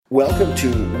Welcome to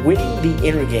Winning the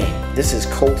Inner Game. This is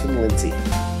Colton, Lindsay.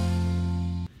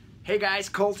 Hey guys,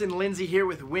 Colton, Lindsay here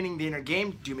with Winning the Inner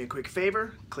Game. Do me a quick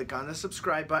favor, click on the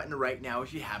subscribe button right now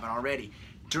if you haven't already.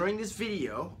 During this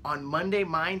video on Monday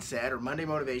Mindset or Monday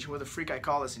Motivation, what the freak I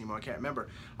call this anymore, I can't remember.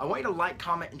 I want you to like,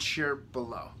 comment, and share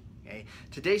below. Okay?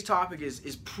 Today's topic is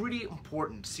pretty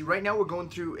important. See, right now we're going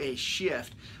through a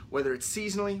shift, whether it's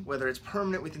seasonally, whether it's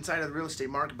permanent with inside of the real estate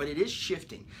market, but it is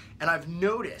shifting. And I've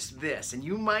noticed this, and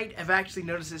you might have actually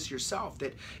noticed this yourself,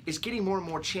 that it's getting more and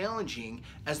more challenging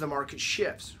as the market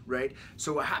shifts, right?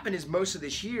 So what happened is most of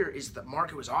this year is the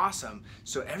market was awesome,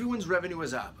 so everyone's revenue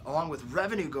was up. Along with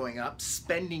revenue going up,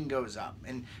 spending goes up.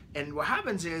 And what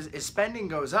happens is spending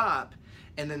goes up,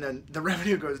 and then the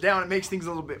revenue goes down. It makes things a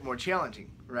little bit more challenging,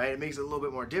 right? It makes it a little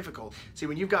bit more difficult. See,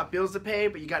 when you've got bills to pay,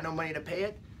 but you got no money to pay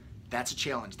it, that's a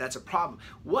challenge. That's a problem.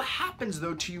 What happens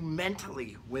though to you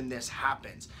mentally when this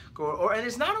happens? And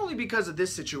it's not only because of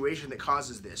this situation that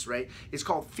causes this, right? It's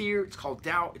called fear, it's called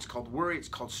doubt, it's called worry, it's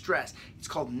called stress, it's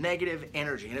called negative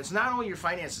energy. And it's not only your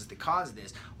finances that cause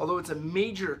this, although it's a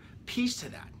major piece to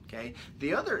that. Okay.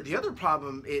 The other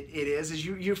problem it is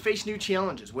you face new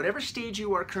challenges. Whatever stage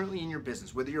you are currently in your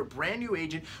business, whether you're a brand new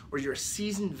agent or you're a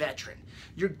seasoned veteran,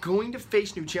 you're going to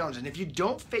face new challenges. And if you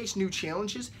don't face new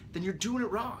challenges, then you're doing it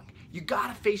wrong. You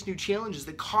got to face new challenges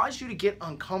that cause you to get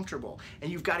uncomfortable, and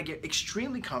you've got to get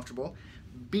extremely comfortable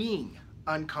being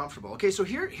uncomfortable. Okay, so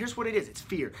here's what it is. It's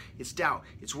fear, it's doubt,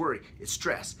 it's worry, it's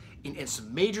stress. And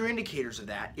some major indicators of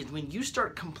that is when you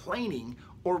start complaining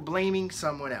or blaming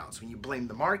someone else. When you blame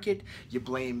the market, you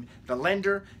blame the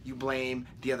lender, you blame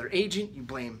the other agent, you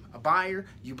blame a buyer,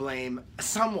 you blame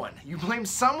someone. You blame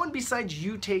someone besides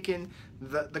you taking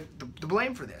the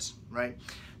blame for this, right?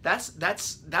 That's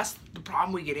the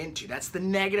problem we get into. That's the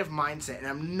negative mindset. And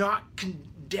I'm not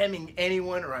condemning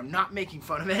anyone, or I'm not making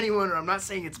fun of anyone, or I'm not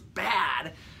saying it's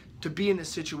bad to be in this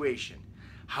situation.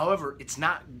 However, it's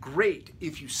not great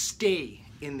if you stay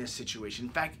in this situation.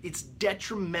 In fact, it's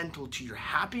detrimental to your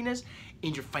happiness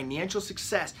and your financial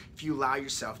success if you allow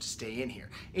yourself to stay in here.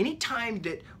 Anytime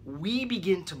that we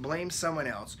begin to blame someone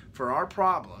else for our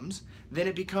problems, then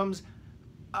it becomes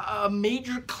a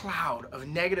major cloud of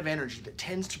negative energy that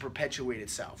tends to perpetuate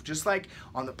itself. Just like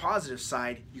on the positive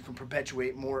side, you can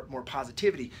perpetuate more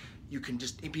positivity. You can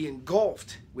just be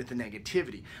engulfed with the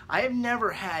negativity. I have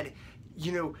never had,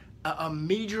 a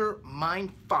major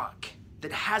mind fuck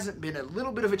that hasn't been a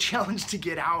little bit of a challenge to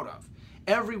get out of.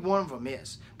 Every one of them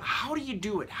is. But how do you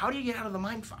do it? How do you get out of the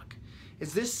mind fuck?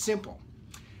 It's this simple.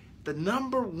 The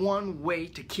number one way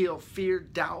to kill fear,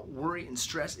 doubt, worry, and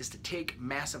stress is to take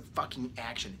massive fucking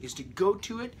action, is to go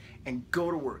to it and go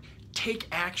to work. Take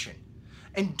action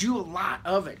and do a lot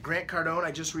of it. Grant Cardone,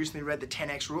 I just recently read the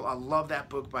 10X rule. I love that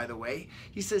book, by the way.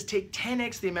 He says take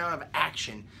 10X the amount of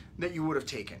action that you would have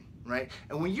taken, right?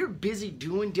 And when you're busy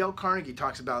doing, Dale Carnegie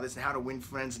talks about this and how to win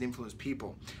friends and influence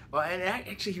people. Well, and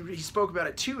actually he spoke about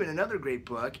it too in another great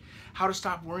book, How to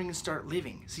Stop Worrying and Start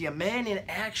Living. See, a man in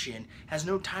action has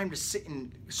no time to sit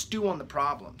and stew on the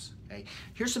problems. Okay?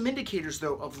 Here's some indicators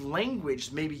though of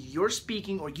language maybe you're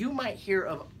speaking or you might hear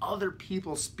of other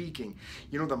people speaking.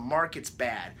 The market's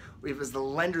bad. It was the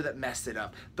lender that messed it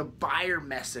up. The buyer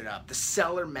messed it up. The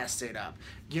seller messed it up.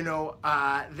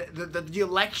 The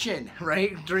election,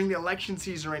 right? During the election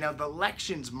season right now, the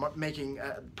election's making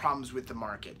problems with the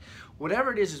market.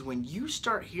 Whatever it is when you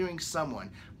start hearing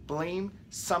someone blame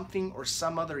something or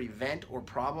some other event or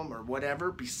problem or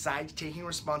whatever besides taking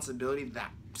responsibility of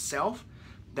that self,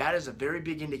 that is a very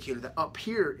big indicator that up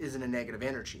here is in a negative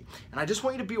energy. And I just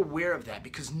want you to be aware of that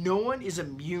because no one is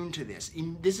immune to this.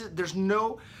 There's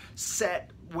no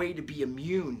set way to be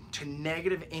immune to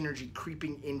negative energy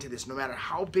creeping into this. No matter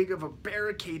how big of a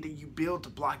barricade that you build to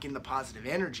block in the positive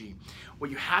energy, what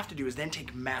you have to do is then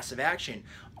take massive action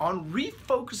on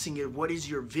refocusing it, what is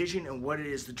your vision and what it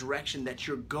is the direction that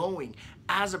you're going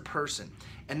as a person.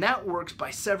 And that works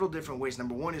by several different ways.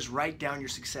 Number one is write down your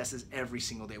successes every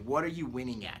single day. What are you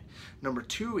winning at? Number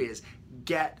two is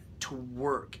get to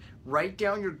work. Write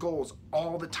down your goals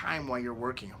all the time while you're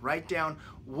working. Write down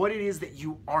what it is that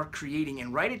you are creating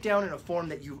and write it down in a form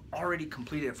that you've already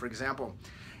completed. For example,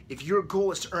 if your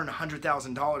goal is to earn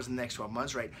 $100,000 in the next 12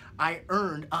 months, right? I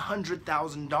earned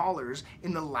 $100,000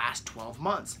 in the last 12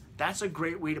 months. That's a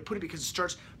great way to put it, because it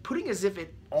starts putting as if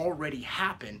it already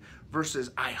happened versus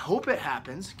I hope it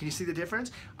happens. Can you see the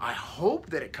difference? I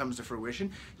hope that it comes to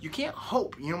fruition. You can't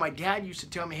hope. You know, my dad used to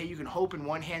tell me, hey, you can hope in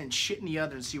one hand and shit in the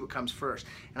other and see what comes first.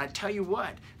 And I tell you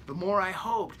what, the more I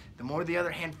hoped, the more the other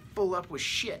hand full up with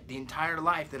shit the entire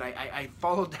life that I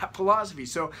followed that philosophy.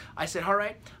 So I said, all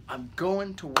right, I'm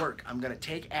going to work. I'm going to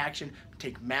take action,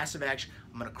 take massive action.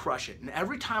 I'm going to crush it. And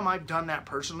every time I've done that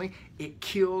personally, it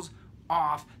kills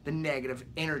off the negative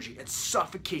energy. It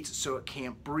suffocates it so it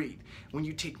can't breathe. When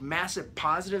you take massive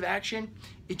positive action,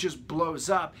 it just blows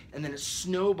up and then it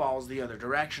snowballs the other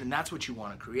direction, and that's what you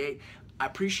want to create. I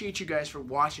appreciate you guys for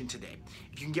watching today.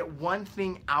 If you can get one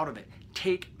thing out of it,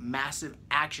 take massive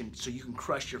action so you can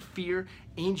crush your fear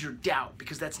and your doubt,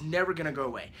 because that's never going to go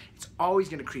away. It's always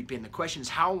going to creep in. The question is,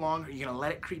 how long are you going to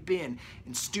let it creep in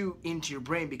and stew into your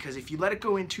brain? Because if you let it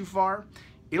go in too far,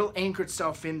 it'll anchor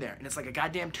itself in there, and it's like a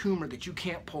goddamn tumor that you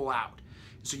can't pull out.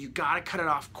 So you gotta cut it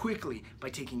off quickly by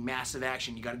taking massive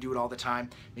action. You gotta do it all the time.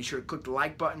 Make sure to click the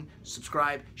like button,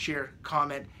 subscribe, share,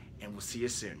 comment, and we'll see you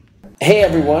soon. Hey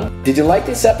everyone, did you like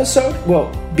this episode?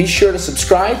 Well, be sure to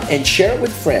subscribe and share it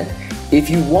with a friend. If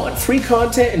you want free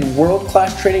content and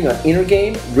world-class training on inner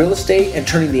game, real estate, and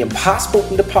turning the impossible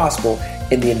into possible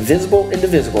and the invisible into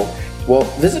visible, well,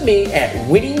 visit me at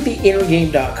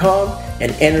winningtheinnergame.com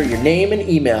and enter your name and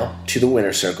email to the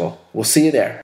winner circle. We'll see you there.